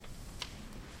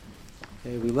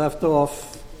Okay, we left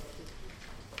off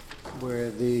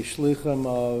where the shlichim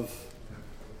of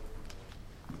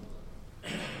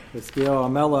Hiskiyahu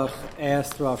HaMelech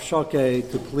asked Rav Shokeh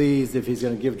to please, if he's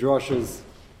going to give drushes,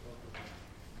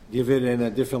 give it in a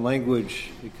different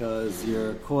language, because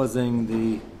you're causing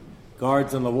the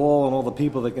guards on the wall and all the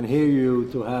people that can hear you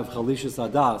to have chalishas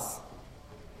adas.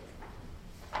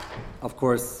 Of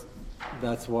course,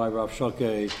 that's why Rav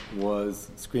Shokeh was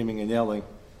screaming and yelling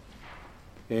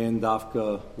in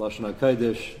Dafka Lashon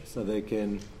HaKodesh, so they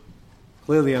can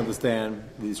clearly understand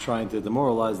he's trying to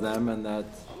demoralize them and that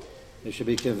they should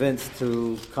be convinced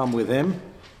to come with him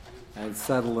and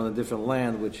settle in a different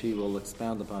land, which he will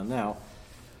expound upon now.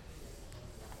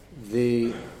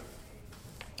 The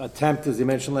attempt, as he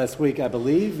mentioned last week, I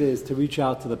believe, is to reach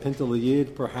out to the Pintel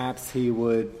Yid. Perhaps he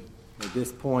would, at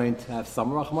this point, have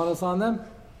some rachmanas on them.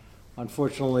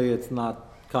 Unfortunately, it's not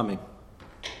coming.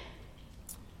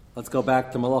 Let's go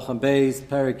back to Malachim Beis,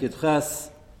 Perik Yitches,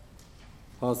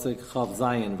 Pasuk Chav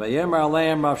Zayin. Vayemer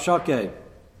Aleim Rav Shokeh,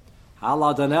 Hal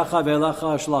Adonecha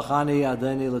ve'elecha shlachani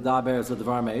adeni l'daber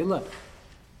zedvar me'ila.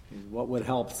 What would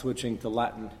help switching to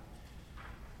Latin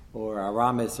or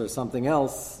Aramis or something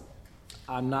else?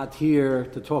 I'm not here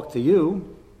to talk to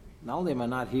you. Not only am I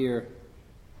not here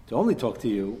to only talk to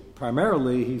you,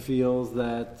 primarily he feels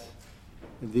that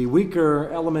the weaker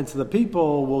elements of the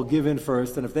people will give in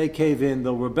first, and if they cave in,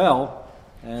 they'll rebel,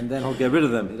 and then he'll get rid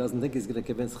of them. He doesn't think he's going to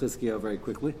convince Chizkiyahu very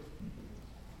quickly.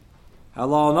 There's a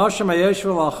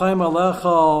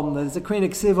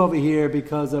krinik siv over here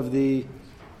because of the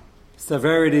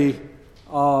severity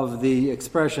of the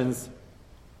expressions.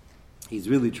 He's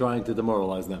really trying to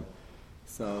demoralize them.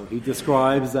 So he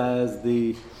describes as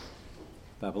the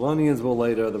Babylonians will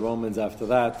later, the Romans after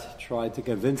that, tried to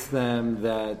convince them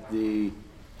that the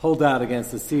holdout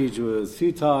against the siege was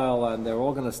futile and they're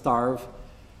all going to starve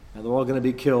and they're all going to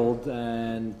be killed.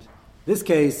 And this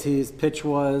case, his pitch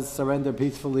was surrender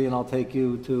peacefully and I'll take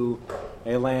you to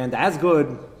a land as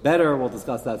good, better, we'll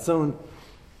discuss that soon.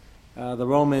 The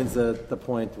Romans, at the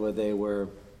point where they were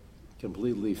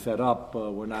completely fed up,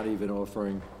 were not even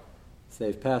offering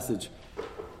safe passage.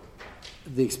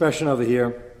 The expression over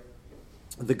here,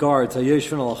 the guards,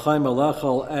 Hayeshvin al-Chaim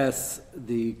al-Echel es,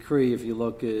 the Kri, if you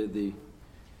look at the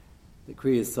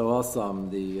Kri is so awesome,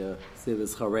 the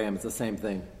Sivis Charem, it's the same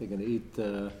thing. They're going to eat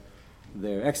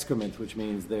their excrement, which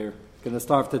means they're going to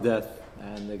starve to death,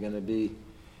 and they're going to be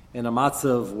in a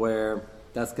matzav where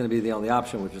that's going to be the only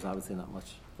option, which is obviously not much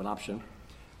of an option.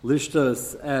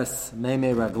 Lishtos es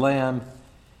meme ragleam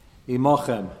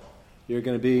imochem. You're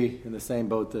going to be in the same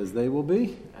boat as they will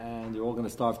be, and you're all going to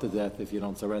starve to death if you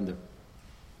don't surrender,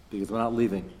 because we're not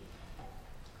leaving.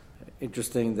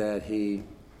 Interesting that he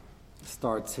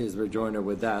starts his rejoinder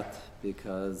with that,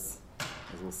 because,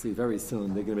 as we'll see very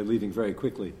soon, they're going to be leaving very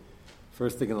quickly.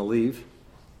 First they're going to leave,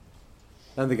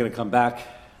 then they're going to come back,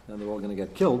 then they're all going to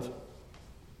get killed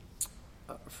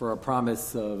for a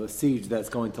promise of a siege that's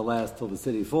going to last till the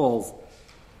city falls.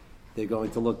 They're going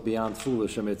to look beyond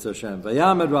foolish amidst Hashem.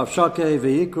 Vayamed Rav Shokeh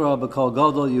v'yikra b'kol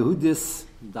gadol Yehudis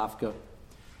dafka,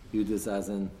 Yehudis as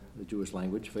in the Jewish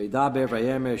language. V'yidaber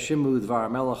v'yemer shimu dvar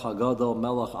melech hagadol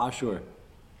melech Ashur.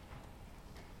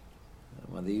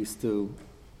 When they used to,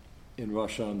 in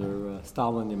Russia under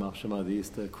Stalin, Yamach Shema, they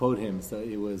used to quote him, so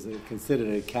it was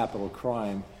considered a capital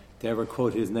crime to ever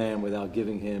quote his name without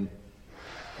giving him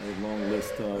a long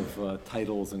list of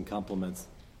titles and compliments.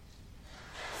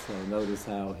 So notice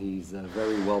how he's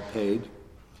very well paid.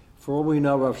 For all we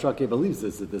know, Rav Shokeh believes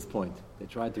this at this point. They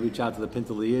tried to reach out to the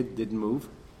Pintel Yid, didn't move.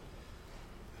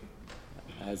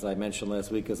 As I mentioned last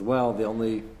week as well, the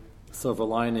only silver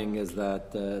lining is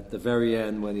that at the very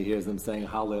end, when he hears them saying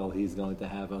Hallel, he's going to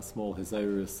have a small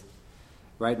Hizayrus.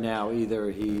 Right now, either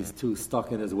he's too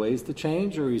stuck in his ways to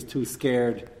change, or he's too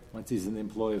scared once he's in the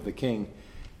employ of the king.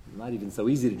 It's not even so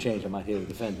easy to change. I'm not here to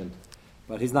defend him.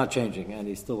 But he's not changing, and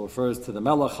he still refers to the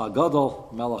Melech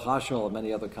HaGadol, Melech Ashur, and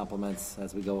many other compliments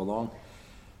as we go along.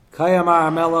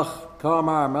 Kayamar Melech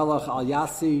Al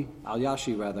Yashi,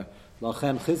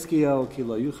 Lachem Chizkiyahu ki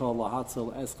lo yuchal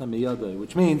lahatzel eschem miyadei,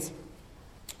 which means,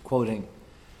 quoting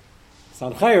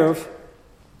Sancheriv,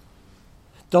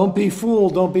 don't be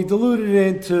fooled, don't be deluded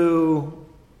into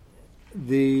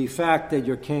the fact that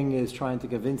your king is trying to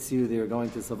convince you that you're going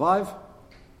to survive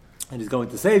and he's going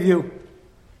to save you,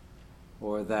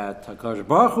 or that HaKadosh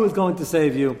Baruch Hu is going to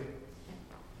save you.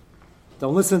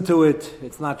 Don't listen to it.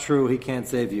 It's not true. He can't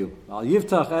save you. Al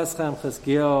yiftach eschem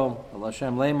Chizkiyahu al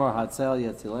Hashem leimor hatzel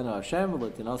yatzilenu Hashem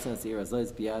v'letinosen seir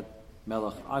azois biyad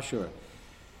melech Ashur.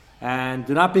 And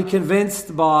do not be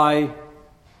convinced by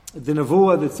the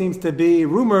nevuah that seems to be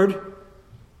rumored,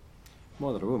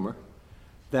 more than a rumor,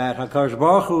 that HaKadosh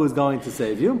Baruch Hu is going to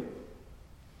save you.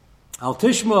 Al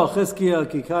tishma Chizkiah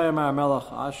ki kayamar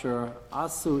melech asher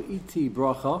asu iti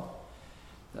bracha.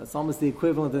 That's almost the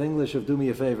equivalent in English of do me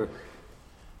a favor.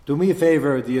 Do me a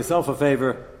favor, do yourself a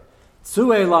favor. Tzu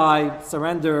elai,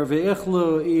 surrender,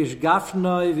 ve'ichlu ish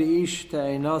gafnoi ve'ish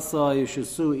te'enasa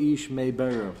yishusu ish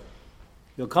meiberu.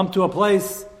 You'll come to a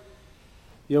place,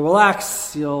 you'll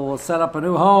relax, you'll set up a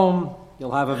new home,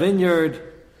 you'll have a vineyard,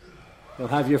 you'll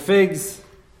have your figs,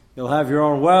 you'll have your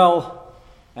own well,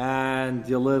 and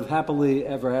you'll live happily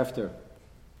ever after.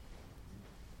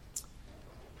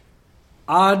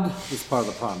 Ad is part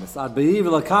of the promise. Ad be'iv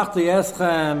lakachti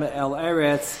eschem el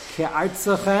eretz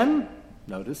ke'artzachem.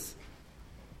 Notice,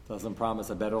 doesn't promise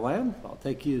a better land. I'll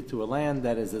take you to a land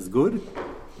that is as good.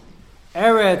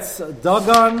 Eretz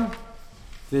dagan,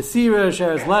 v'sira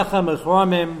sheretz lechem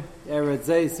echramim, eretz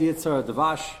zeis yitzar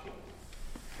davash.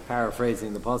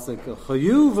 Paraphrasing the pasuk,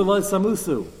 chayu v'lo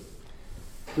samusu.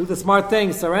 Do the smart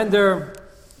thing, surrender.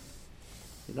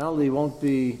 You not only won't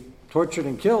be tortured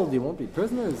and killed, you won't be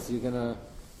prisoners. You're going to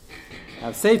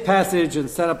have safe passage and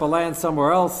set up a land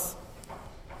somewhere else.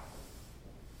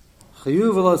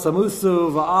 Chayu v'lo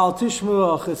samusu v'al tishmu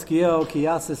al Chizkiyahu ki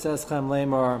yasis eschem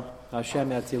lemar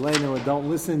Hashem yatzilenu. And don't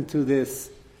listen to this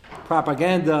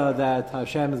propaganda that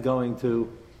Hashem is going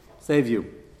to save you.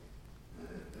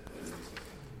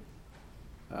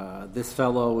 This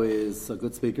fellow is a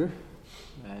good speaker,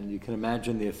 and you can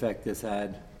imagine the effect this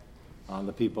had on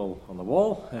the people on the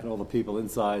wall and all the people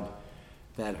inside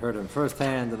that heard him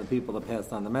firsthand and the people that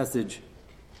passed on the message.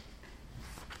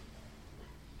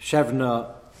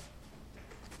 Shevna,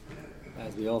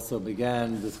 as we also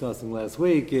began discussing last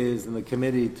week, is in the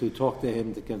committee to talk to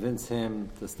him, to convince him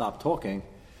to stop talking,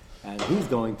 and he's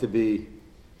going to be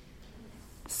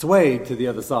swayed to the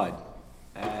other side,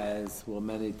 as will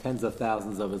many tens of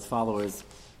thousands of his followers.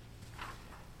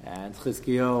 And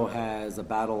Chizkiyahu has a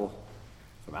battle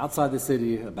from outside the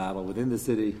city, a battle within the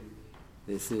city.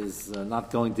 This is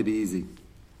not going to be easy.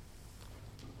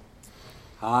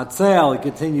 Ha'atzel, he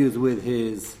continues with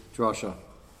his drasha,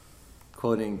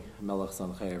 quoting Melech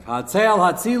Sancheir. Ha'atzel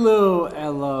hatzilu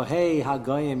Elohei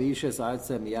hagoyim ishes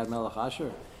artze miyad Melech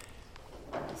Asher.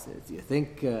 He says, do you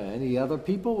think any other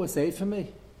people were saved from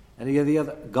me? Any of the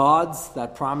other gods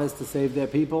that promised to save their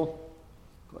people?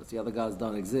 Of course, the other gods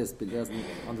don't exist, but he doesn't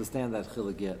understand that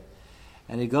chiluk yet.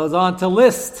 And he goes on to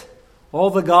list all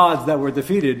the gods that were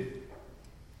defeated.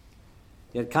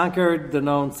 He had conquered the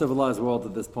known civilized world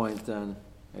at this point, and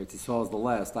Eretz Yisrael is the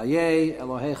last. Ayeh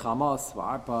Elohei Chamas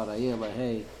v'Arpad, Ayeh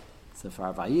Elohei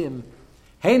Sefer Vayim.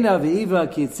 Heina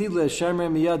v'iva ki tzile shemer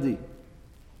miyadi.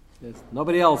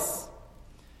 Nobody else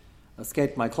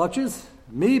escaped my clutches.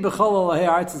 Mi b'chol Elohei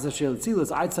artzis asher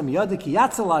tzilus artzam miyadi ki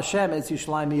yatzel Hashem es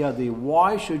Yishlayim miyadi.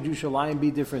 Why should Yushalayim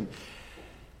be different?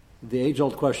 The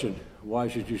age-old question, why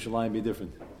should Yushalayim be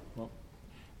different? Well,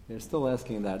 they're still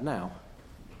asking that now.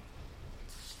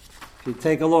 If you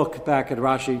take a look back at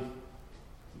Rashi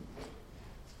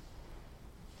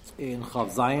in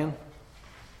Chav Zayin,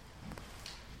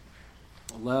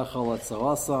 Lechol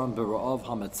etzavasam b'ra'ov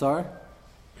hamatzar.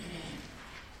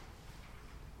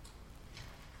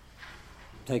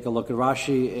 Take a look at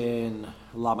Rashi in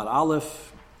Lamed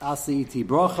Aleph, Asi iti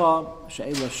brocha,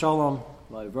 she'ela shalom,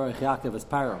 lo'yivarech Yaakov es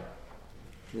Paro.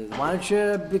 Why don't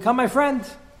you become my friend?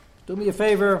 Do me a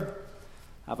favor.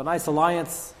 Have a nice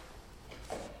alliance.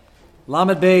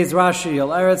 Lamed Beis Rashi, El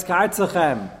Eretz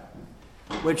Ka'artzachem,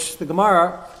 which the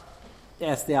Gemara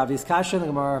asked the obvious question. The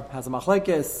Gemara has a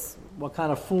machlekes. What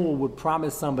kind of fool would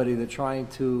promise somebody they're trying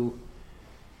to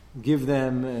give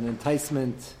them an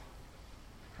enticement,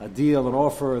 a deal, an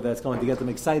offer that's going to get them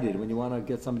excited? When you want to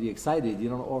get somebody excited, you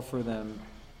don't offer them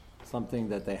something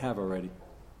that they have already.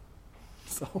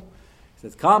 So he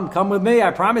says, come with me.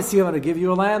 I promise you I'm going to give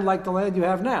you a land like the land you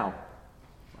have now.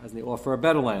 As they offer a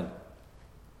better land.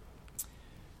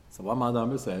 So what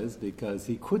Madamar says, because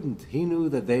he knew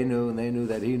that they knew, and they knew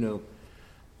that he knew,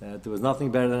 that there was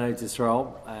nothing better than Eretz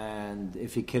Yisrael, and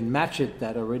if he can match it,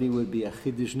 that already would be a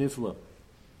Chiddush Nifla.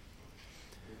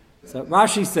 So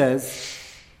Rashi says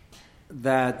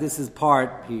that this is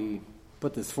he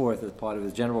put this forth as part of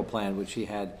his general plan, which he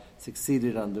had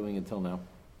succeeded on doing until now.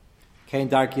 Kain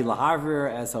Darki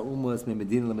Lahavir, as ha'umas mi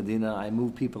Medina LaMedina, I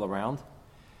move people around.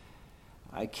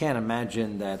 I can't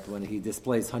imagine that when he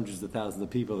displaced hundreds of thousands of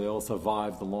people, they all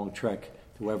survived the long trek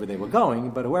to wherever they were going.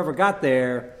 But whoever got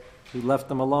there, he left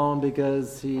them alone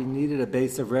because he needed a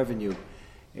base of revenue.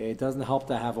 It doesn't help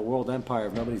to have a world empire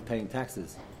if nobody's paying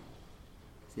taxes.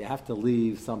 So you have to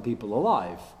leave some people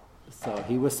alive. So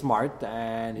he was smart,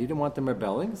 and he didn't want them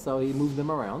rebelling, so he moved them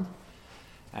around.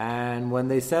 And when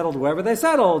they settled wherever they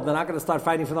settled, they're not going to start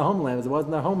fighting for the homeland, because it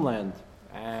wasn't their homeland.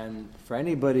 And for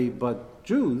anybody but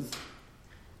Jews,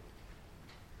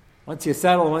 once you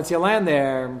settle, once you land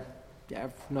there, you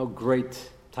have no great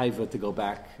taiva to go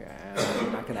back.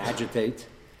 You're not going to agitate.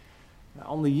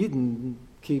 Only Yidden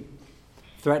keep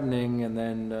threatening and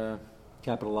then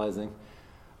capitalizing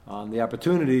on the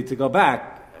opportunity to go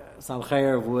back.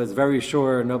 Sancheir was very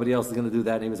sure nobody else is going to do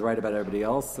that, and he was right about everybody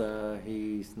else.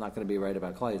 He's not going to be right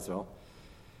about Klal Yisrael.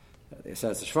 The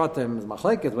Aseret Shvatim is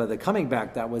machlekes, whether they're coming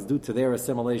back, that was due to their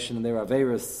assimilation and their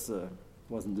averis,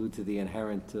 wasn't due to the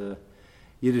inherent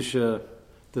Yiddish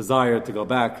desire to go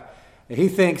back. And he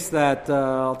thinks that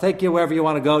I'll take you wherever you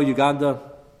want to go, Uganda,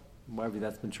 wherever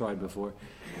that's been tried before.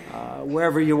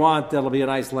 Wherever you want, that'll be a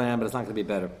nice land, but it's not going to be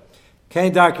better.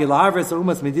 Kain darki la'arvis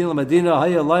umas medina medina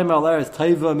haya laima alaris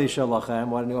taiva mishalachem.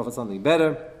 Why don't you offer something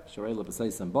better? Sharei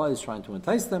lebasayis boys trying to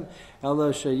entice them.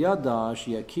 Ela sheyada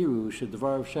sheyakiru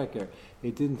shedvar of sheker.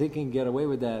 He didn't think he can get away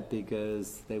with that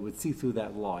because they would see through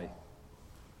that lie.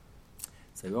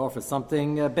 So you offer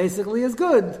something basically as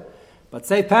good, but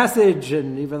safe passage,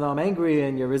 and even though I'm angry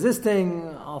and you're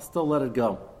resisting, I'll still let it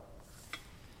go.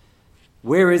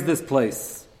 Where is this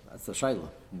place? That's the shayla.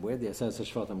 Where did the Aseret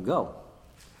Shvatim go?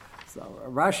 So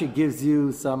Rashi gives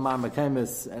you some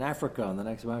Makamis in Africa in the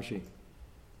next Rashi.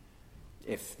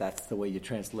 If that's the way you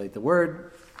translate the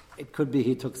word, it could be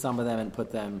he took some of them and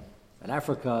put them in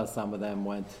Africa, some of them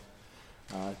went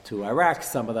to Iraq,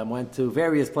 some of them went to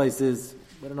various places.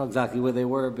 We don't know exactly where they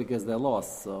were because they're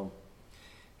lost, so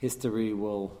history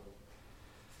will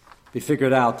be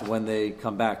figured out when they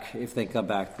come back, if they come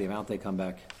back, the amount they come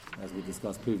back, as we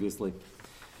discussed previously.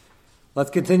 Let's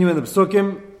continue in the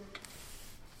Pesukim.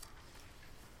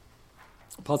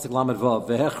 Pasuk Lamed Vav.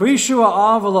 V'hechrishu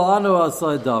ha'av la'anu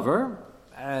asay davar.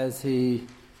 As he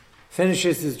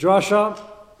finishes his drasha,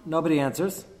 nobody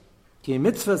answers. Ki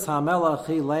mitzvahs ha'melach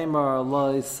hi leimar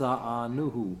lo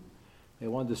sa'anuhu. They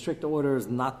wanted strict orders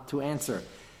not to answer.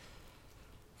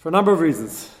 For a number of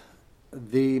reasons.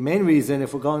 The main reason,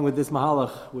 if we're going with this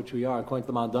mahalach, which we are, according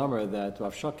to the Mandamer, that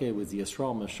Rav Shakeh was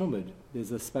Yisrael Meshumid,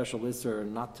 there's a special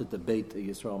issur not to debate a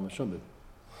Yisrael Meshumid,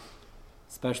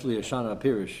 especially a Shana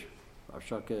Pirish. Rav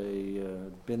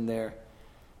Shakeh been there,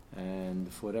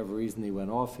 and for whatever reason he went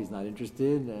off. He's not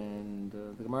interested, and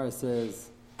the Gemara says,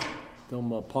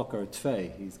 "Doma Pakar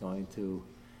Tfei." He's going to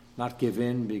not give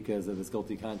in because of his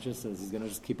guilty conscience. He's going to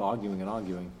just keep arguing and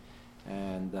arguing,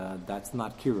 and that's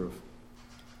not kiruv.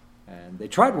 And they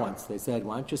tried once. They said,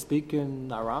 "Why don't you speak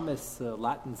in Aramis,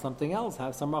 Latin, something else?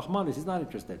 Have some Rahmanis." He's not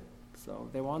interested. So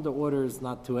they were under orders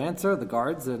not to answer, the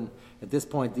guards, and at this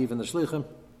point, even the shlichim.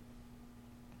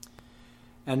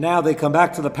 And now they come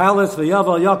back to the palace.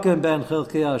 V'yavel Yokim ben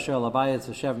Chilkiah asher labayis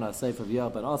v'shevna sefer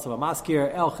v'yav, but also a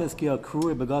maskir el Chizkiah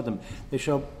krui begadim. They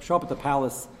show up at the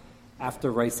palace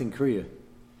after racing kriya,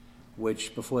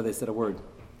 which before they said a word,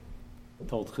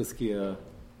 told Chizkiah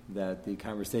that the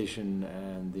conversation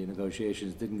and the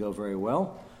negotiations didn't go very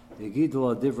well.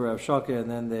 Yigidula Divra Shaka, and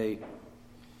then they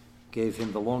gave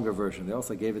him the longer version. They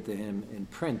also gave it to him in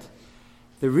print.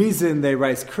 The reason they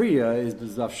write Kriya is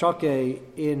because Rav Shakeh,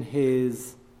 in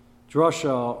his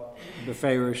drasha, the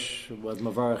Farish was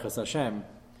Mavarech Es Hashem.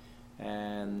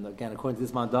 And again, according to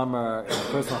this Mandamar,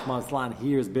 the person of Manslan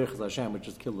hears Birch Hashem, which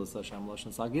is Kilus Hashem,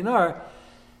 Lashon Saginar,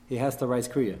 he has to write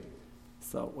Kriya.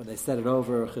 So when they said it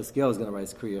over, Chizkiah is going to write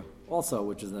Kriya also,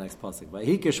 which is the next pasuk.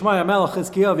 Vayhi kishmaya melech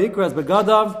Chizkiah v'ikras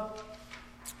begadav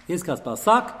yizkas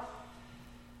balsak.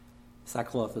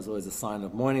 Sackcloth is always a sign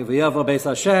of mourning. V'yavo beis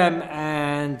Hashem,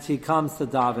 and he comes to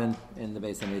daven in the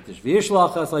Beis Hamikdash.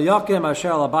 V'yishlach es layakim asher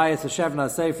labayis hashevna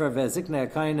sefer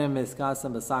ve'ziknei akainim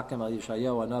iskasem v'sakim al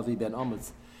Yishayahu Hanavi ben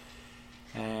Amutz.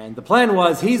 And the plan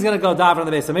was he's going to go daven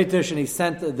in the Beis Hamikdash, and he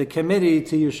sent the committee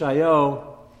to Yeshayahu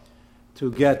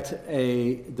to get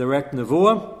a direct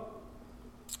nevuah,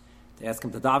 to ask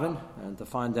him to daven and to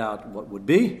find out what would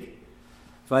be.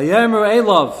 Vayemer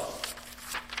Elov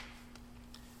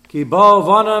ki bo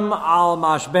vonam al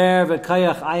mashber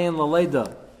v'kayach ayin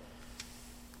laleda.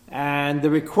 And the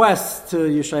request to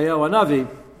Yeshayahu Hanavi,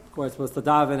 of course, was to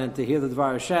daven and to hear the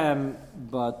Dvar Hashem,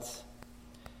 but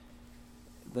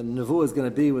the nevuah is going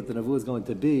to be what the nevuah is going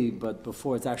to be, but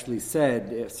before it's actually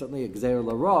said, if certainly a gzeir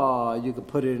l'ra, you could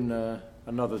put in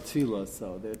another tefillah.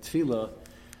 So the tefillah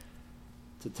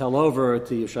to tell over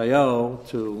to Yeshayahu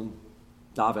to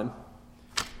daven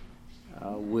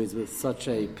was with such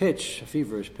a pitch, a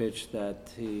feverish pitch,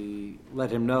 that he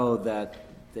let him know that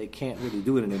they can't really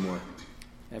do it anymore.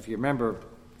 And if you remember,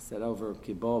 he said over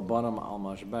kibo banam al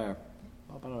mashber.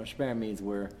 Banam mashber means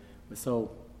we're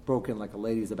so broken, like a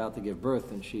lady's about to give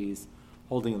birth and she's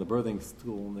holding the birthing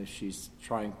stool, and she's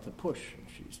trying to push.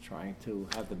 She's trying to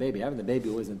have the baby. Having the baby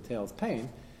always entails pain,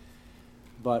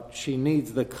 but she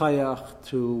needs the kayach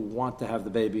to want to have the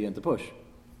baby and to push.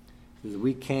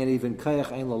 We can't even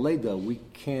kayach ein laleda. We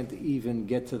can't even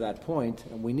get to that point,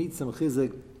 and we need some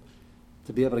chizuk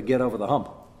to be able to get over the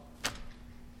hump,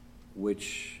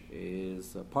 which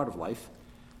is a part of life,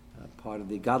 part of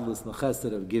the godless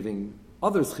nechesed of giving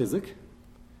others chizuk,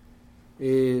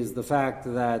 is the fact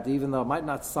that even though it might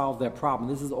not solve their problem,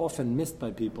 this is often missed by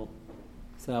people.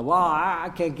 So, well, I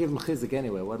can't give him chizuk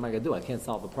anyway. What am I going to do? I can't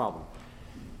solve the problem.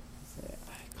 So,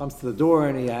 he comes to the door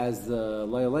and he has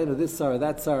later this sir,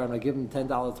 that sir, and I give him $10,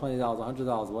 $20,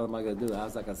 $100. What am I going to do?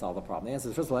 How's that going to solve the problem? The answer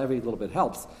is, first of all, every little bit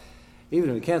helps. Even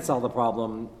if we can't solve the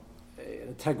problem, an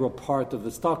integral part of the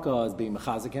staka is being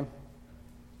mechazik him.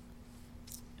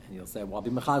 And you'll say, well, I'll be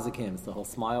mechazik him. So he'll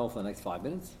smile for the next 5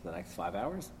 minutes, for the next 5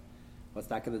 hours. What's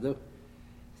that going to do?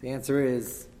 The answer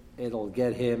is, it'll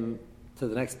get him to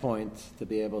the next point to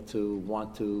be able to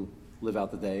want to live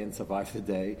out the day and survive the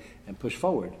day and push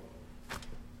forward.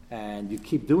 And you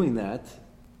keep doing that,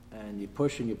 and you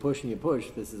push and you push and you push.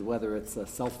 This is whether it's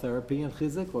self-therapy and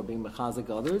chizuk or being mechazik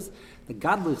others. The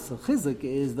godless chizuk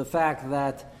is the fact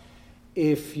that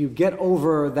if you get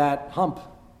over that hump,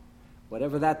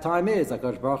 whatever that time is,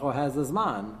 HaKadosh Baruch Hu has the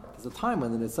zman, there's a time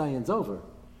when the Nisayon's over.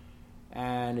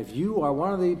 And if you are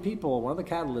one of the people, one of the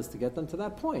catalysts to get them to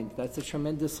that point, that's a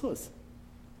tremendous chus.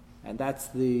 And that's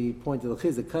the point of the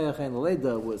chizuk. Kayach and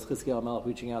Leda was Chizkiyahu HaMelech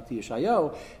reaching out to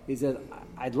Yeshayahu. He said,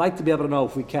 I'd like to be able to know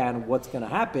if we can what's going to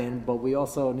happen, but we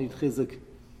also need chizuk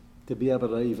to be able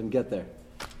to even get there.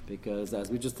 Because as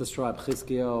we just described,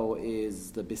 Chizkiyahu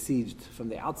is the besieged from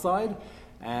the outside,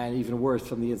 and even worse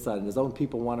from the inside. And his own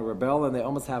people want to rebel, and they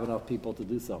almost have enough people to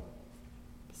do so.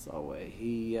 So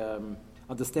he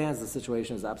understands the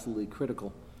situation is absolutely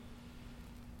critical.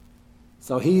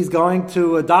 So he's going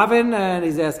to daven, and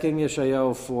he's asking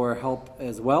Yeshayahu for help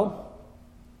as well.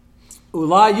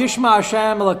 Ula yishma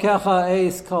Hashem elakecha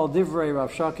eis kol divrei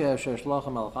Rav Shakeh asher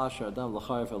shlachem el chasher adam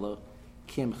l'chayef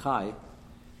elokim chai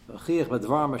v'chiach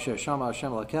b'dvarim asher shama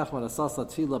Hashem elakecha v'nasasa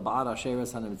tefila ba'ad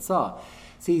asheres hanimtzah.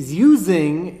 So he's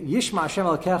using Yishma Hashem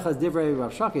elakecha as divrei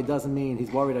Rav Shakeh. It doesn't mean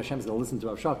he's worried Hashem's going to listen to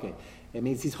Rav Shakeh. It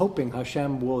means he's hoping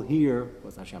Hashem will hear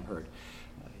what Hashem heard.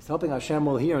 He's hoping Hashem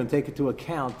will hear and take into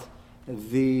account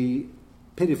the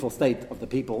pitiful state of the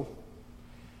people,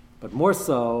 but more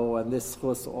so, and this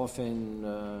chus often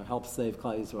helps save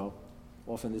Klal Yisrael.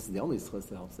 Often this is the only chus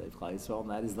that helps save Klal Yisrael,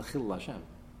 and that is the Chilul Hashem.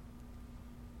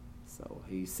 So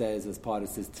he says, as part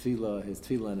of his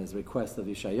tefillah and his request of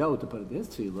Yeshayahu to put it in his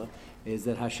tefillah, is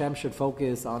that Hashem should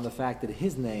focus on the fact that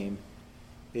his name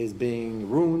is being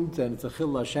ruined, and it's a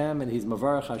Chilul Hashem, and he's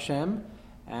Mavarach Hashem.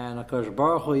 And HaKadosh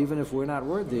Baruch Hu, even if we're not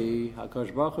worthy,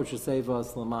 HaKadosh Baruch Hu should save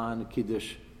us Laman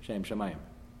Kiddush Shem Shemayim.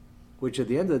 Which at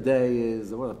the end of the day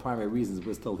is one of the primary reasons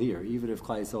we're still here. Even if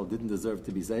Klal Yisrael didn't deserve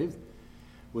to be saved,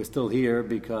 we're still here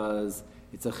because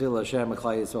it's a Chilul Hashem and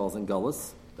Klal Yisrael's in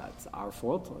Gullus. That's our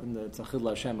fault. And it's a Chilul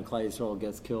Hashem and Klal Yisrael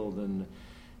gets killed and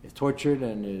is tortured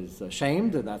and is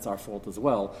shamed, and that's our fault as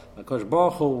well. HaKadosh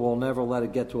Baruch Hu will never let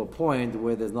it get to a point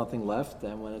where there's nothing left,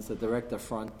 and when it's a direct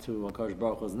affront to HaKadosh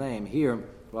Baruch Hu's name. Here,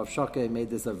 Rav Shakeh made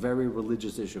this a very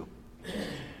religious issue.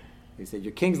 He said,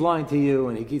 your king's lying to you,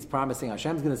 and he keeps promising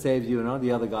Hashem's going to save you, and none of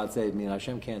the other gods saved me, and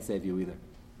Hashem can't save you either.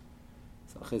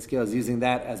 So Chizkiyahu is using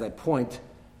that as a point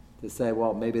to say,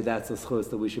 well, maybe that's a schus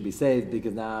that we should be saved,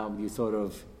 because now you sort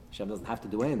of, Hashem doesn't have to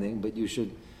do anything, but you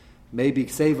should maybe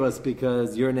save us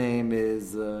because your name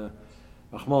is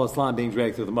Rahmal Islam being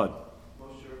dragged through the mud.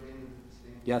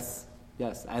 Yes,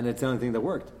 and it's the only thing that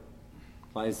worked.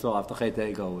 Yisrael after Chet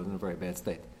Ego was in a very bad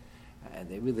state. And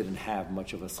they really didn't have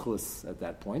much of a schus at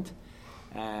that point.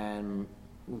 And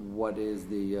what is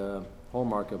the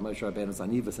hallmark of Moshe Rabbeinu's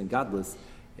Anivus and Godless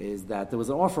is that there was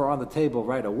an offer on the table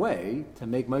right away to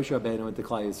make Moshe Rabbeinu into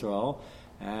Klal Yisrael,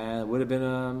 and it would have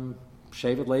been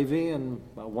Shevet Levi and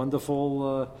a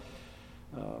wonderful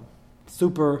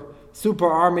super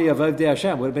army of Avdei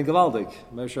Hashem. Would have been Gavaldik.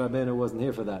 Moshe Rabbeinu wasn't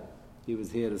here for that. He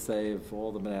was here to save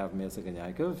all the Bnei Avram, Yitzchak, and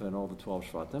Yaakov, and all the 12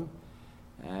 Shvatim.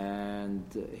 And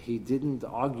he didn't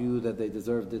argue that they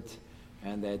deserved it,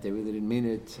 and that they really didn't mean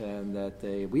it, and that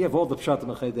we have all the Pshatim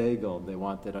of Chet Egel. They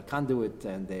wanted a conduit,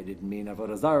 and they didn't mean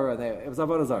Avodah Zarah. It was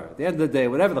Avodah Zarah. At the end of the day,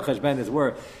 whatever the Cheshbenis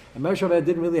were, and Moshe Rabbeinu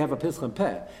didn't really have a Pischem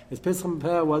Peh. His Pischem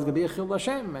Peh was going to be a Chilul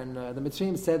Hashem, and the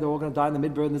Mitzvim said they're all going to die in the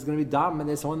midbar, and there's going to be Dam, and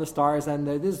they saw in the stars, and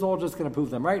this is all just going to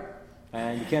prove them right,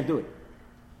 and you can't do it.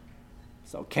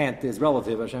 So can't is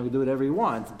relative. Hashem can do whatever he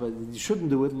wants, but you shouldn't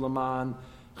do it Laman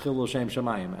Chilul Shem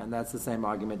Shemayim, and that's the same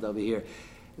argument over here.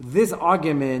 This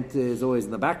argument is always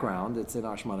in the background. It's in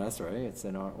our Shemona Esrei. It's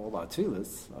in all our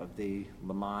tefillos of the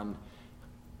Laman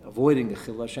avoiding the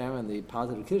Chil Hashem and the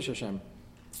positive Kiddush Hashem.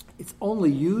 It's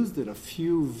only used in a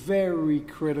few very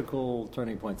critical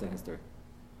turning points in history.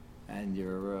 And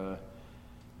your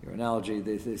analogy,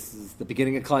 this is the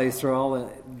beginning of Klal Yisrael.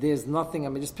 There's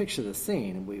nothing, just picture the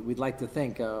scene. We'd like to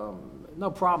think,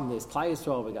 no problem, there's Klal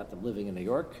Yisrael, we got them living in New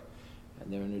York,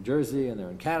 and they're in New Jersey, and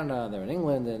they're in Canada, and they're in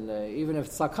England, and even if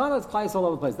it's Sakana, it's Klal Yisrael all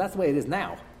over the place. That's the way it is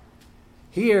now.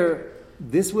 Here,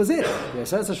 this was it. The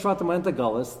Yisrael Shvatim went to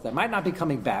Gullus. They might not be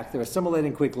coming back. They're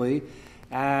assimilating quickly.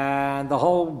 And the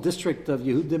whole district of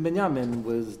Yehuda and Binyamin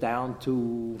was down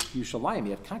to Yerushalayim.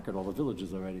 He had conquered all the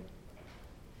villages already.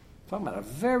 Talking about a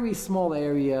very small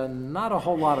area, not a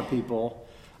whole lot of people.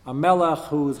 A melech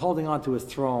who is holding on to his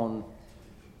throne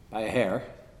by a hair.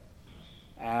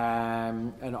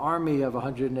 An army of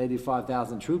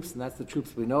 185,000 troops, and that's the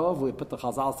troops we know of. We put the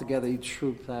Chazals together. Each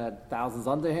troop had thousands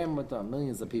under him with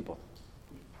millions of people.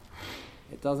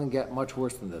 It doesn't get much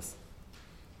worse than this.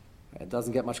 It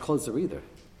doesn't get much closer either.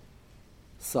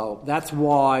 So that's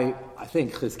why I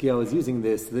think Chizkiyahu is using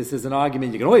this. This is an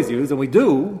argument you can always use, and we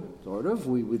do, sort of.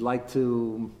 We'd like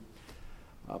to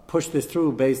push this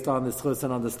through based on the schus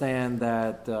and understand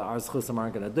that our schusim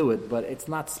aren't going to do it, but it's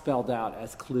not spelled out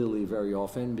as clearly very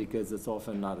often because it's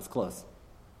often not as close.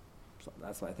 So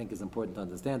that's what I think is important to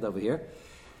understand over here.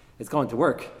 It's going to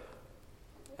work.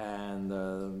 And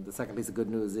the second piece of good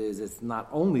news is it's not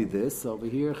only this. Over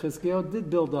here, Chizkiyahu did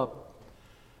build up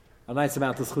a nice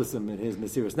amount of schusim in his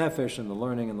Mesiras Nefesh and the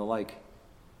learning and the like.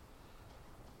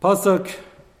 Pasuk,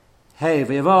 hey,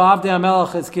 v'yavo avdei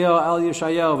HaMelech Chizkiyahu el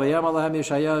Yeshayahu, v'yam alehem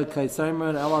Yeshayahu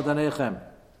k'ytzaymer el adanechem.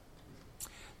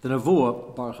 The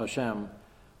Nevuah, Baruch Hashem,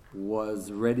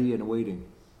 was ready and waiting.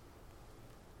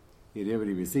 He had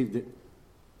already received it.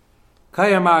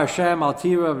 Kayamar Hashem al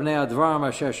tira b'nei advarim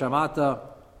asher shamata,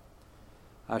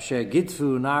 Asher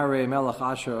Gitfu Nare Melech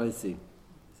Asher Oisi.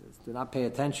 Do not pay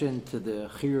attention to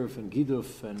the Chiruf and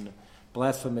Giduf and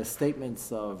blasphemous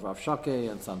statements of Rav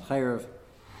Shakeh and Sancheirav.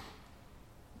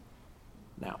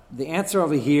 Now, the answer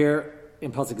over here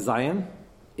in Pasuk Zayin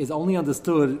is only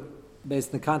understood based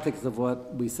on the context of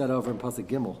what we said over in Pasuk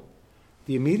Gimel.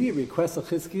 The immediate request of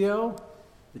Chizkiyahu,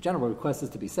 the general request is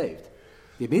to be saved.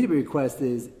 The immediate request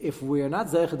is, if we are not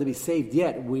zeicha to be saved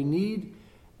yet, we need,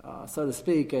 so to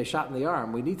speak, a shot in the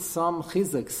arm. We need some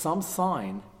chizuk, some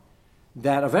sign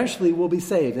that eventually we'll be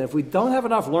saved. And if we don't have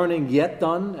enough learning yet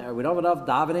done, or we don't have enough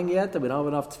davening yet, and we don't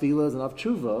have enough tefillas, enough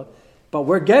tshuva, but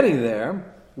we're getting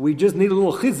there, we just need a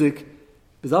little chizuk,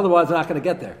 because otherwise we're not going to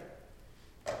get there.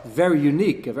 Very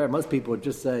unique. Most people would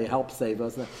just say, help save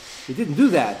us. He didn't do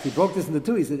that. He broke this into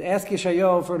two. He said, ask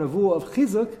Yeshayahu for a nevuah of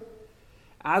chizuk.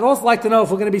 I'd also like to know if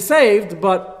we're going to be saved,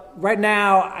 but right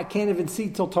now I can't even see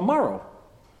till tomorrow.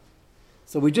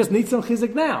 So we just need some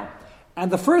chizuk now. And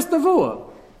the first nevuah,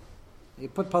 he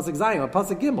put Pasuk Zayin on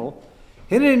Pasuk Gimel,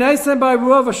 Hinei Neisem by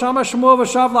Ruah v'Shama Shmuel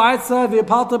v'Shav la'Aitza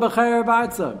v'Yapalta b'Chayer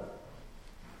b'Aitza.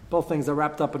 Both things are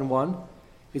wrapped up in one.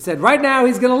 He said, right now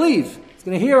he's going to leave. He's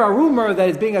going to hear a rumor that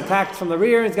he's being attacked from the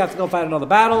rear. He's got to go fight another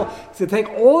battle. He's going to take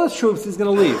all his troops. He's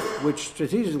going to leave, which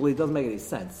strategically doesn't make any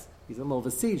sense. He's in the middle of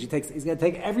a siege. He's going to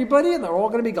take everybody, and they're all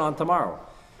going to be gone tomorrow.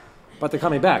 But they're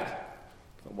coming back.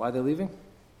 So why are they leaving?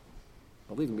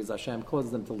 They're leaving because Hashem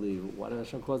caused them to leave. Why did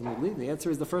Hashem cause them to leave? The answer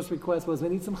is the first request was we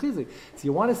need some chizuk. So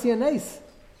you want to see a nace.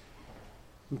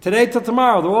 From today till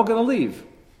tomorrow, they're all going to leave.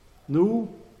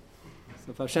 No.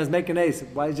 So if Hashem's making a nace,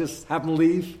 why just have them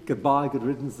leave? Goodbye, good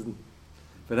riddance, and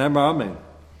amen.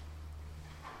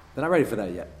 They're not ready for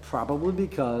that yet. Probably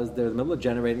because they're in the middle of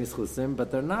generating schusim, but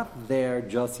they're not there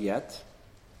just yet.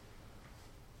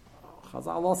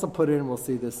 Chazal also put in, we'll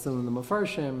see this soon in the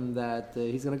Mefarshim, that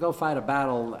he's going to go fight a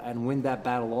battle and win that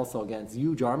battle also against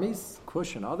huge armies,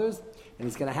 Cush and others, and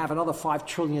he's going to have another $5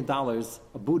 trillion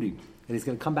of booty, and he's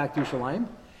going to come back to Yerushalayim.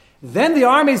 Then the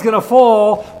army is going to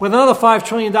fall with another $5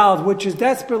 trillion, which is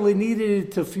desperately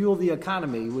needed to fuel the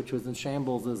economy, which was in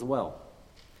shambles as well.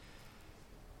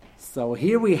 So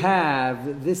here we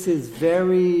have, this is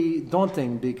very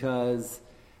daunting because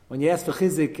when you ask for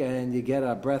chizik and you get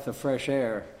a breath of fresh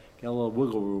air, get a little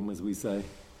wiggle room, as we say,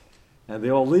 and they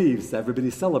all leave, so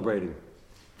everybody's celebrating.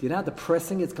 Do you know how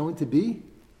depressing it's going to be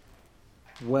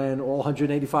when all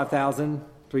 185,000,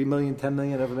 3 million, 10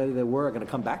 million, everybody there were, are going to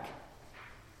come back?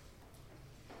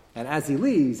 And as he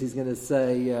leaves, he's going to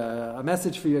say, a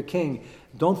message for your king,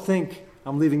 don't think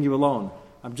I'm leaving you alone.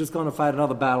 I'm just going to fight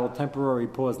another battle, temporary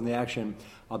pause in the action.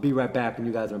 I'll be right back, and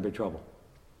you guys are in big trouble.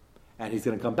 And he's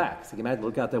going to come back. So you can imagine,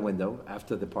 look out that window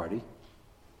after the party.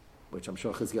 which I'm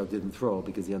sure Chizkiyahu didn't throw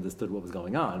because he understood what was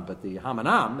going on. But the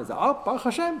Hamanam is, Baruch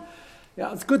Hashem,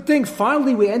 yeah, it's a good thing.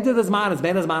 Finally, we entered the Zman. It's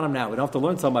Ben Zmanim now. We don't have to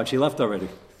learn so much. He left already.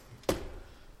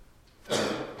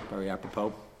 Very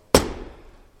apropos.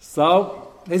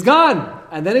 So, he's gone.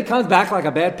 And then he comes back like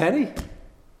a bad penny.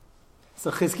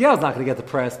 So Chizkiyahu is not going to get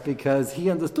depressed because he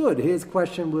understood. His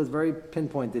question was very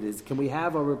pinpointed. Is, can we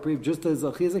have a reprieve just as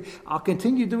a Chizkiyahu? I'll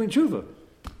continue doing tshuva.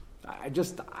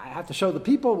 I have to show the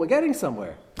people we're getting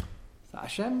somewhere. So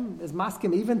Hashem is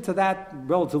masking even to that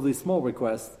relatively small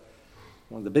request.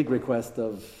 One of the big requests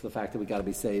of the fact that we got to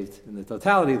be saved in the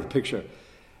totality of the picture.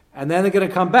 And then they're going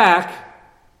to come back,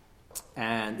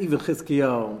 and even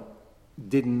Chizkiyahu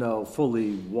didn't know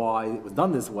fully why it was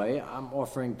done this way. I'm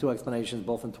offering two explanations,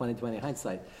 both in 2020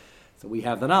 hindsight. So we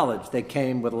have the knowledge. They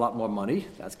came with a lot more money.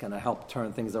 That's going to help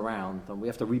turn things around. And we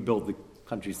have to rebuild the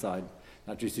countryside,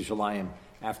 not just Yerushalayim,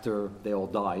 after they all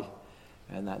die.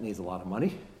 And that needs a lot of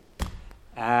money.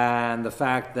 And the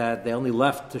fact that they only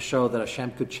left to show that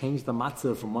Hashem could change the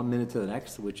matzah from 1 minute to the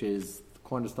next, which is the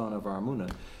cornerstone of our Amunah.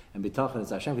 And B'tachon is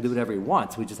Hashem can do whatever he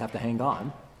wants. We just have to hang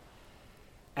on.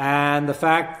 And the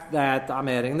fact that I'm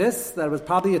adding this, that it was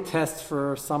probably a test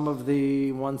for some of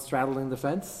the ones straddling the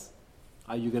fence.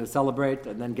 Are you going to celebrate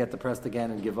and then get depressed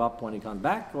again and give up when he comes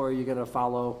back? Or are you going to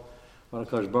follow what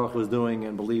HaKadosh Baruch Hu was doing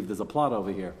and believe there's a plot over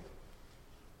here?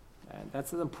 And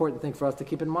that's an important thing for us to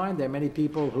keep in mind. There are many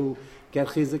people who get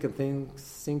chizuk and things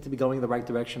seem to be going in the right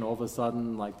direction. All of a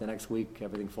sudden, like the next week,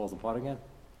 everything falls apart again.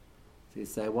 So you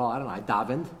say, well, I don't know, I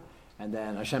davened, and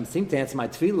then Hashem seemed to answer my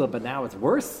tefillah, but now it's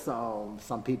worse. So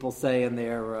some people say in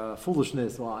their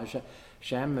foolishness, well,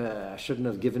 Hashem shouldn't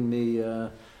have given me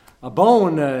a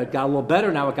bone. It got a little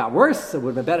better, now it got worse. It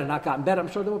would have been better, not gotten better. I'm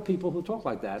sure there were people who talked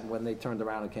like that when they turned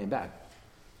around and came back.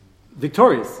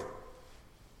 Victorious.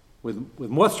 With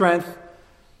more strength,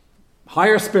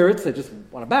 higher spirits, they just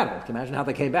want to battle. Can you imagine how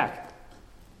they came back?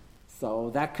 So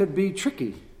that could be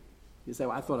tricky. You say,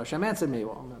 well, I thought Hashem answered me.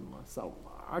 Well, so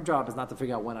our job is not to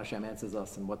figure out when Hashem answers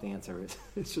us and what the answer is.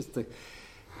 It's just to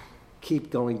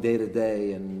keep going day to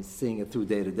day and seeing it through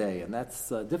day to day. And that's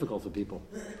difficult for people.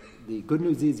 The good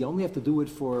news is you only have to do it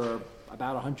for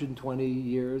about 120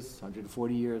 years,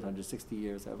 140 years, 160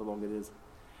 years, however long it is.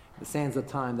 The sands of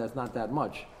time, that's not that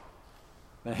much.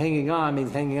 But hanging on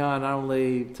means hanging on not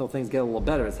only until things get a little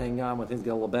better, it's hanging on when things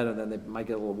get a little better, then they might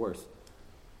get a little worse.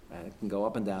 And it can go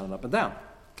up and down and up and down.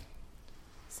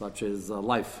 Such is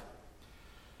life.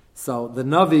 So the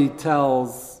Navi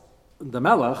tells the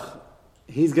Melech,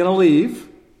 he's going to leave.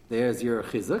 There's your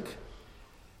chizuk.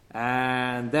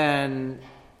 And then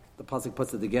the pasuk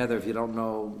puts it together. If you don't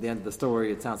know the end of the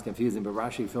story, it sounds confusing, but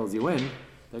Rashi fills you in.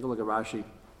 Take a look at Rashi.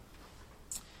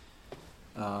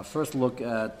 First look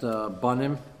at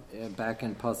Banim, back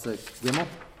in Pasuk Gimel.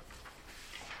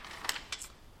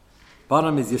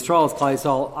 Banim is Yisrael's Klal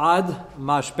Yisrael ad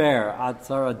mashber, ad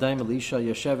tzara daim elisha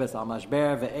yesheves al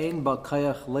mashber ve'ein ba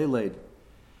kayach leiled.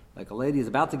 Like a lady is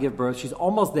about to give birth, she's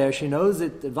almost there, she knows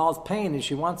it involves pain and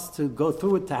she wants to go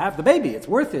through it to have the baby, it's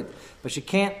worth it, but she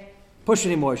can't push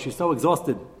anymore, she's so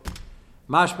exhausted.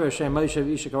 Mashber shem Moshe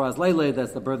v'isha karaz leiled,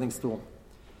 that's the birthing stool.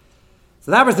 So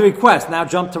that was the request. Now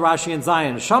jump to Rashi and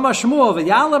Zion. Shama Shmuel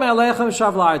v'yalem elechem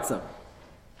shav la'artza.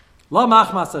 Lo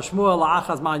machmas Shmuel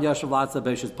la'achaz man yashav la'artza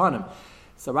b'eshes panim.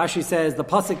 So Rashi says the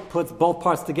pasuk puts both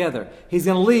parts together. He's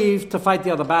going to leave to fight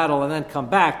the other battle and then come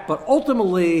back, but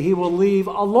ultimately he will leave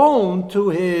alone to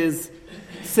his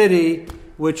city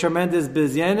with tremendous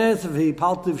bizyenes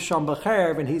v'paltiv sham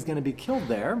b'cherv, and he's going to be killed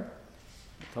there.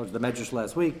 I told you the Medrash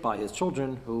last week by his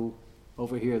children who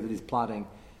overhear that he's plotting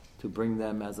to bring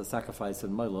them as a sacrifice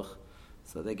in Molech,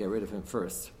 so they get rid of him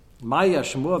first. Maya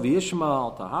Shmuel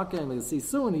v'Yishmael tahakim. You'll see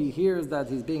soon he hears that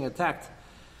he's being attacked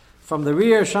from the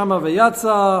rear. Shama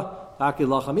v'yatza haki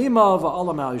lachem ima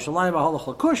v'olam al Yishalayim v'halach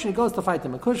l'kush, and he goes to fight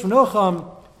them. Kush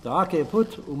v'nocham tahake put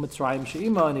u'mitzrayim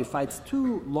she'ima, and he fights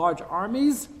two large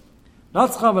armies.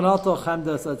 Natzcha v'nato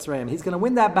chemdas atzreim. He's going to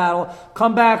win that battle,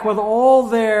 come back with all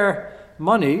their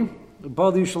money.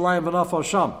 Both Yishalayim v'nafal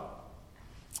sham.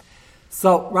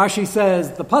 So Rashi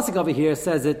says, the pasuk over here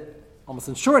says it almost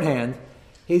in shorthand.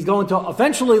 He's going to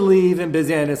eventually leave in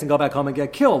Bizyanis and go back home and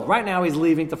get killed. Right now he's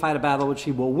leaving to fight a battle which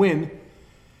he will win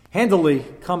handily,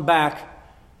 come back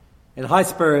in high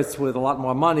spirits with a lot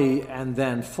more money, and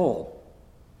then full.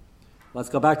 Let's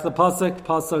go back to the pasuk.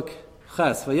 Pasuk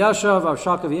Ches. V'yashav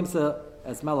avshakav yimsa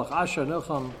es melech asher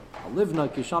nilcham alivna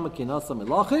kishama kinasa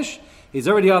milachish. He's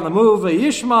already on the move.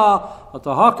 V'yishma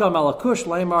atahaka malakush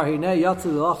leimar hinei yatzu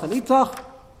l'lachan itach.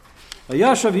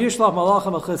 V'yashav yishlach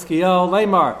malacham al Chizkiyahu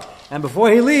leimar. And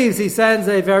before he leaves, he sends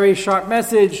a very sharp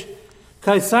message.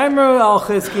 Kaisaimer al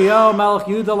Chizkiyahu malach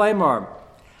Yuda leimar.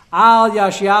 Al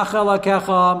Yashiach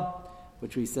Elokecha,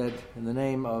 which we said in the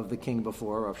name of the king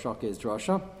before, Rav Shakeh's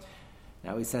drasha.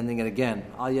 Now he's sending it again.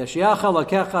 Al Yashiach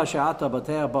Elokecha she'ata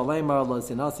bateach b'leimar lo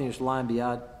sinasi Yerushalayim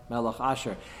biyad melech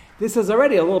Asher. This is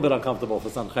already a little bit uncomfortable for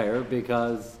Sancheir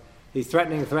because he's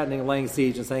threatening, laying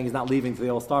siege and saying he's not leaving till they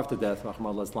all starve to death,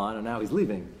 Rahman al-Islam, and now he's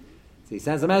leaving. So he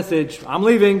sends a message, I'm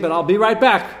leaving, but I'll be right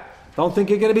back. Don't think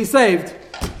you're going to be saved.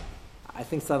 I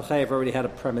think Sancheir already had a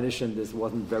premonition this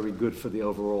wasn't very good for the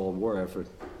overall war effort,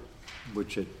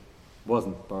 which it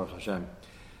wasn't, Baruch Hashem.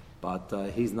 But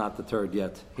he's not deterred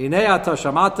yet. He says,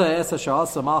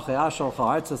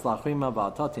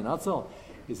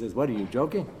 what are you,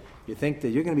 joking? You think that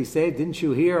you're going to be saved? Didn't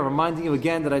you hear? I'm reminding you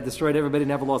again that I destroyed everybody,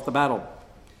 never lost a battle.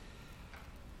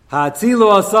 And he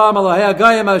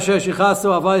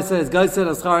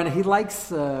likes,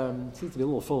 seems to be a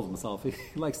little full of himself. He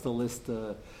likes to list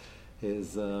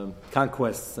his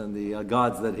conquests and the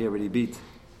gods that he already beat.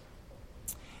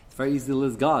 It's very easy to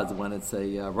list gods when it's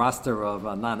a roster of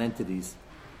non-entities.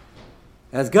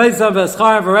 As Geisam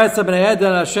v'eschar v'retzah b'nei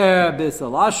Eden asher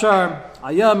b'sel Asher,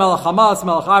 Ayah melech Hamas,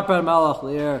 melech Arpad, melech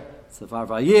Leir, Sefar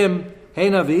v'ayim,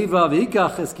 Heina v'iva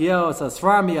v'ikach Chizkiyahu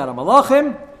sasfar miyad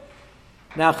ha'malachim.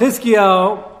 Now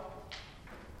Chizkiyahu,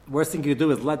 worst thing you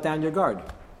do is let down your guard.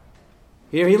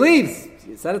 Here he leaves.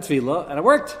 You said a tefillah, and it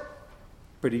worked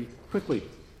pretty quickly.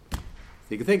 So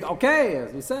you can think, okay,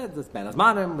 as we said, this man is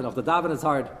manim, we don't have to daven as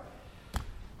hard.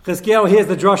 Chizkiyahu hears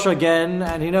the drasha again,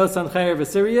 and he knows Sancheir is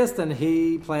serious, and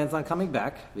he plans on coming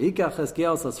back. V'ikach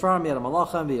Chizkiyahu sasfar miyad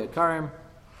ha'malachim v'yakarim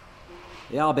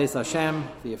Yal Beis Hashem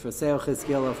v'yifaseu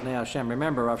Chizkiyahu l'fnei Hashem.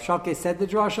 Remember, Rav Shakeh said the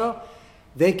drasha.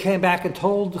 They came back and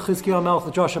told Chizkiyahu Melech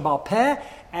the drasha Baal Peh,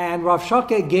 and Rav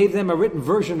Shakeh gave them a written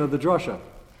version of the drasha.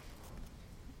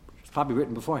 It's probably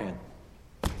written beforehand.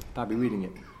 Probably reading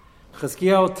it.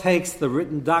 Chizkiyahu takes the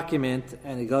written document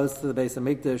and he goes to the Beis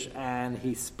HaMikdash and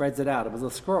he spreads it out. It was a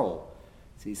scroll.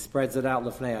 So he spreads it out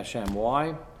l'fnei Hashem.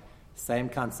 Why? Same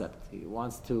concept. He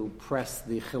wants to press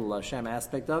the Chil Hashem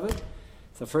aspect of it.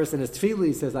 So first in his tefillah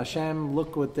he says, Hashem,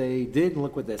 look what they did and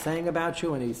look what they're saying about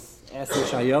you. And he asks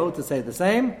Yeshayahu to say the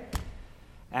same.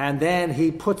 And then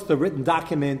he puts the written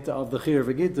document of the Chir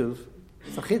V'Gituv.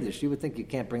 It's a chiddush. You would think you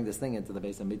can't bring this thing into the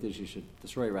Beis HaMikdash. You should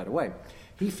destroy it right away.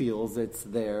 He feels it's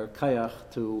their kayach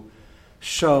to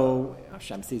show,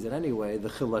 Hashem sees it anyway, the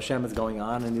Chil Hashem is going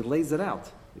on, and he lays it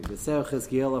out.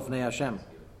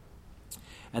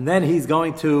 And then he's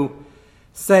going to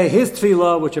say his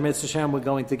tefillah, which Amitzvah Hashem we're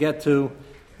going to get to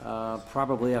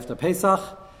probably after Pesach.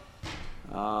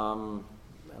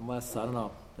 Unless, I don't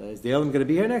know, is the Elam going to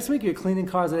be here next week? You're cleaning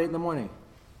cars at 8 in the morning.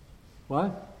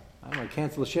 What? I don't know,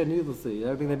 cancel the shit needlessly.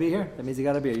 Everything going to be here? That means you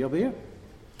got to be here. You'll be here?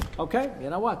 Okay, you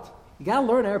know what? You got to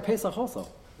learn Erev Pesach also.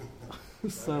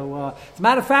 So, as a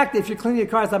matter of fact, if you're cleaning your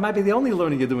cars, that might be the only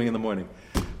learning you're doing in the morning.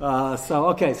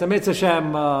 So Mitzvah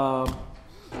Hashem,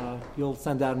 you'll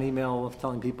send out an email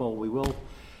telling people we will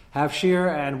have shir,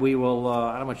 and we will,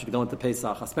 I don't want you to go into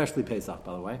Pesach, especially Pesach,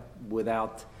 by the way,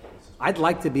 without, I'd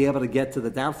like to be able to get to the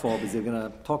downfall, because you're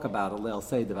going to talk about it, Leil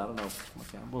Seidav, I don't know,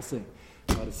 okay, we'll see.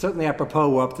 But it's certainly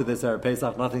apropos, we're up to this Erev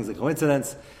Pesach, nothing's a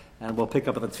coincidence, and we'll pick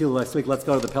up on the tefillah next week. Let's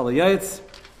go to the Pele Yaitz.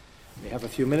 We have a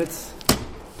few minutes.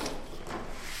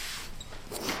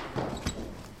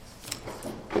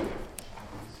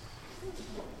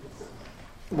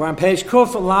 We're on page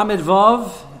Kuf Lamed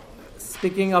Vav,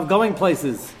 speaking of going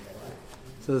places.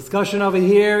 So the discussion over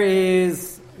here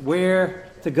is where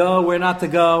to go, where not to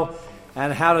go,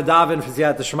 and how to daven for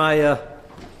Siyat Shmaya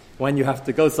when you have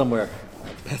to go somewhere.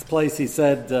 Best place, he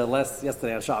said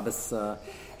yesterday on Shabbos,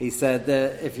 he said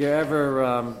if you're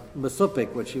ever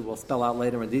Mesupik, which he will spell out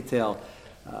later in detail,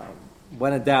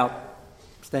 when in doubt,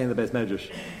 stay in the Beis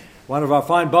Medrash. One of our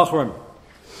fine Bachrim,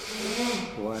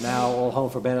 who are now all home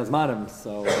for Ben Azmanim,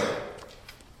 so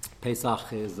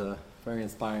Pesach is a very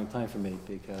inspiring time for me,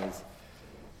 because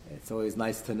it's always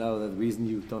nice to know that the reason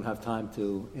you don't have time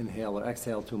to inhale or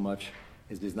exhale too much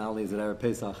is because not only is it Erev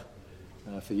Pesach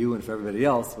for you and for everybody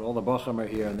else, but all the Bachrim are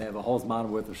here and they have a whole Zman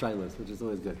worth of shaylas, which is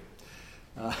always good.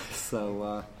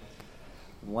 So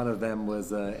one of them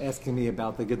was asking me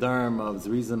about the Gedarm of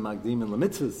Zrizim Magdim and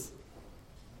Lemitzvahs.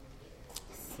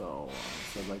 So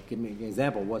I said, like, give me an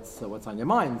example. What's on your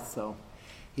mind? So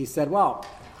he said, well,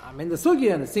 I'm in the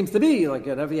sugya, and it seems to be like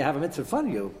whenever you have a mitzvah in front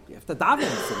of you, you have to daven.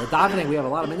 So the davening, we have a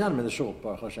lot of minyanim in the shul,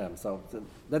 Baruch Hashem. So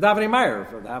the davening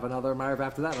ma'ariv, have another ma'ariv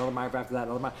after that, another ma'ariv after that,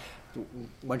 another ma'ariv.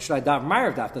 When should I daven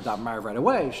ma'ariv? Do I have to daven ma'ariv right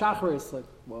away? Shacharis, like,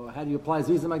 well, how do you apply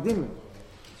Zrizim Magdim?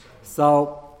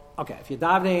 So, okay, if you're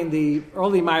davening the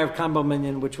early ma'ariv combo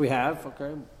minyan, which we have,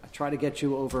 okay, I try to get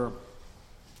you over,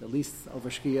 at least over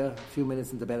Shkia, a few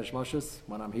minutes into Beresh Moshes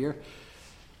when I'm here.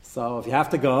 So if you have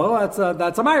to go, that's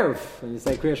a Ma'ariv. And you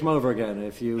say Kriya Shema over again.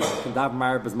 If you can daven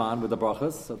Ma'ariv B'zman with the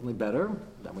brachas, certainly better.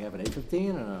 Then we have an 8:15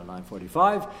 and a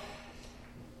 9:45.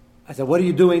 I said, what are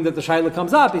you doing that the Shaila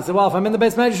comes up? He said, well, if I'm in the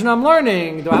Beis Medrash and I'm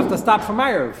learning, do I have to stop for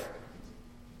Ma'ariv?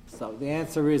 So the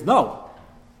answer is no.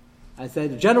 I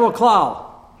said, general klal.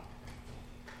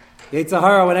 Yetzer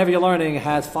Hara, whenever you're learning,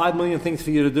 has 5 million things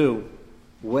for you to do.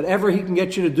 Whatever he can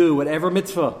get you to do, whatever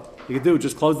mitzvah you can do,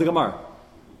 just close the Gemara.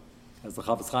 As the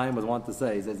Chafetz Chaim was wont to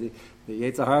say, he says, the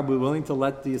Yetzer Hara will be willing to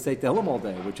let you say Tehillim all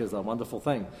day, which is a wonderful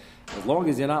thing, as long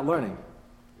as you're not learning.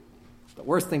 The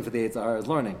worst thing for the Yetzer Hara is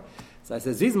learning. So I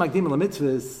said, Ziz Magdim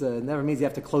LaMitzvahs never means you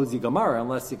have to close your Gemara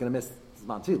unless you're going to miss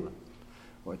Zman Tefillah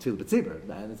or Tefillah B'tzibur.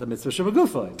 Then it's a mitzvah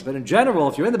Shemagufa. But in general,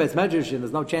 if you're in the Beis Medrash and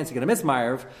there's no chance you're going to miss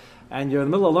Ma'ariv, and you're in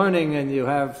the middle of learning and you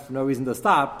have no reason to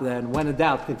stop, then when in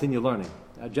doubt, continue learning.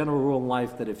 A general rule in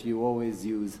life that if you always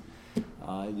use,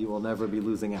 you will never be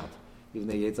losing out. Even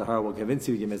though Yetzer Hara will convince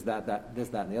you missed that,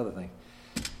 and the other thing.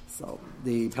 So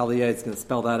the Paliyah is going to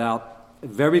spell that out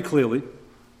very clearly.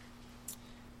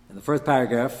 In the first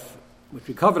paragraph, which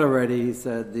we covered already, he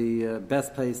said the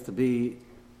best place to be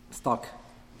stuck,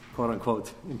 quote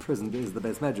unquote, imprisoned is the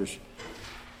Beis Medrash.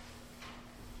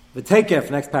 The Tekef,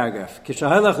 next paragraph.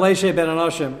 Kishahelech leishe ben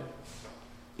anoshim.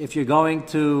 If you're going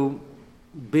to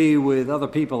be with other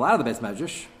people out of the Beis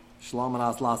Medrash, Shalom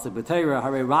anas lasik b'teira,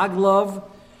 hare raglov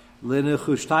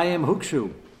linechushtayim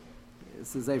hukshu.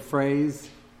 This is a phrase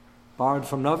borrowed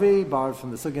from Navi, borrowed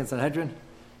from the Sugya and Sanhedrin,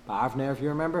 by Avner, if you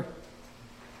remember.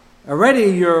 Already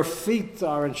your feet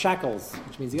are in shackles,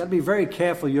 which means you got to be very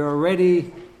careful. You're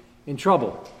already in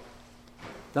trouble.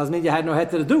 Doesn't mean you had no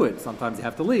head to do it. Sometimes you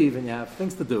have to leave and you have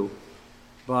things to do.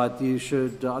 But you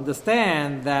should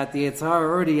understand that the Yetzer Hara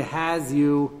already has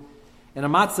you in a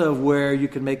matzav where you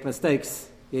can make mistakes.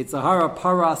 Yetzer Hara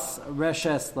paras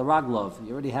reshes laraglov.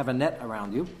 You already have a net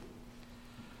around you.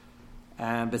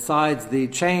 And besides the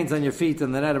chains on your feet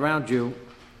and the net around you,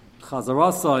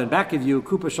 chazarasa in back of you,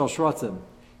 kupa shal shrotzim.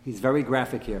 He's very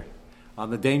graphic here on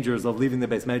the dangers of leaving the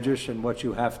Beis Medrash and what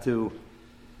you have to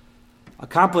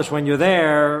accomplish when you're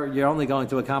there. You're only going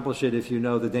to accomplish it if you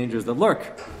know the dangers that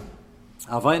lurk.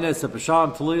 So you have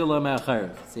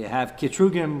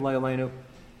kitrugim le'aleinu,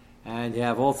 and you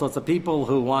have all sorts of people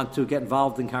who want to get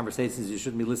involved in conversations you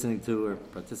shouldn't be listening to or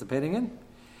participating in.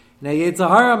 Now Yetzer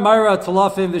Hara Myra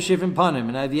Talafim V'Shivim Panim,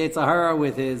 and I have Yetzer Hara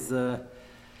with his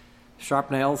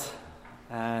sharp nails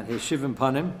and his Shivim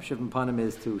Panim. Shivim Panim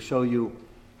is to show you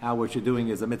how what you're doing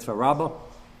is a mitzvah rabbah.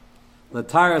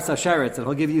 L'taras hasheretz, and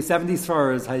he'll give you 70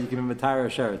 svaras how you can be L'taras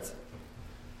hasheretz.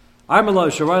 Armelo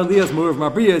Sharai Lias Muruv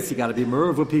Marbrias, you got to be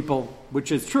Muruv with people,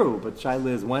 which is true, but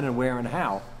Shaila is when and where and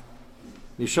how.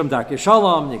 Mishum Darkei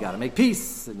Shalom, you got to make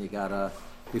peace, and you got to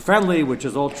be friendly, which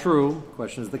is all true.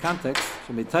 Question is the context.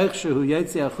 Shemitaych shehu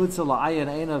yetzi achutza la'ayin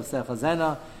einav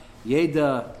sechazena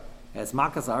yeda es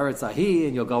makas haaretz ahi,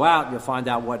 and you'll go out, you'll find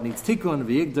out what needs tikkun.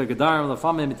 V'yigdar gedarim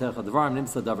lefamim mitech ha'dvarim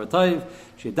nimsa davar tov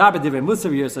she'daber divrei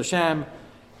musar v'yiras Hashem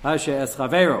hashe es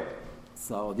chavero.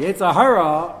 So the Yetzer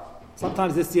Hara,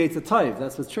 sometimes it's the Yetzer Tov.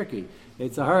 That's what's tricky.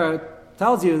 Yetzer Hara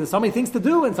tells you there's so many things to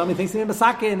do, and so many things to be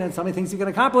masakin, and so many things you can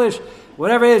accomplish.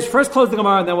 Whatever it is, first close the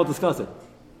Gemara, and then we'll discuss it.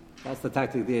 That's the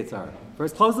tactic of the Yetzer Hara.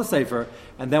 First close the Sefer,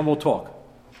 and then we'll talk.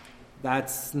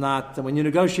 That's not, when you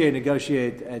negotiate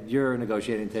at your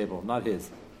negotiating table, not his.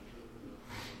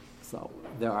 So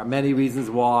there are many reasons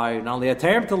why, not only a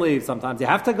term to leave, sometimes you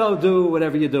have to go do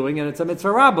whatever you're doing, and it's a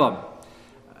mitzvah rabbah.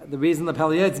 The reason the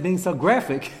Peliyah is being so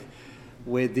graphic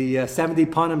with the 70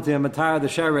 panim to Matar, the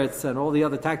Sheretz, and all the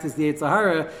other tactics of the Yetzer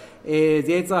Hara, is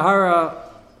the Yetzer Hara,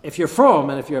 if you're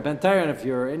from, and if you're a Bentayr, and if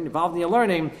you're involved in your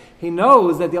learning, he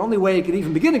knows that the only way he can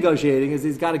even begin negotiating is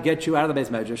he's got to get you out of the Beis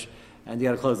Medrash, and you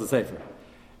got to close the Sefer.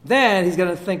 Then he's going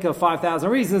to think of 5,000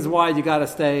 reasons why you got to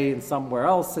stay in somewhere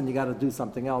else, and you got to do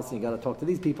something else, and you got to talk to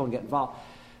these people and get involved.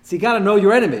 So you got to know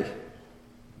your enemy.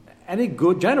 Any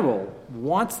good general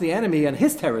wants the enemy in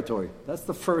his territory. That's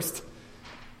the first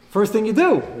thing you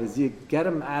do, is you get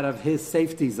him out of his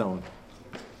safety zone.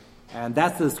 And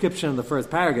that's the description of the first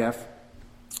paragraph.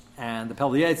 And the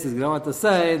Peliyah is going to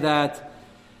say that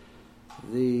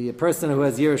the person who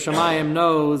has Yiras Shamayim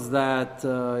knows that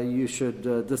you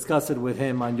should discuss it with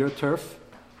him on your turf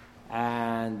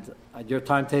and at your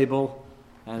timetable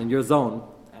and in your zone.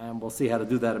 And we'll see how to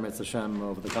do that, Amitzvah Hashem,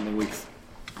 over the coming weeks.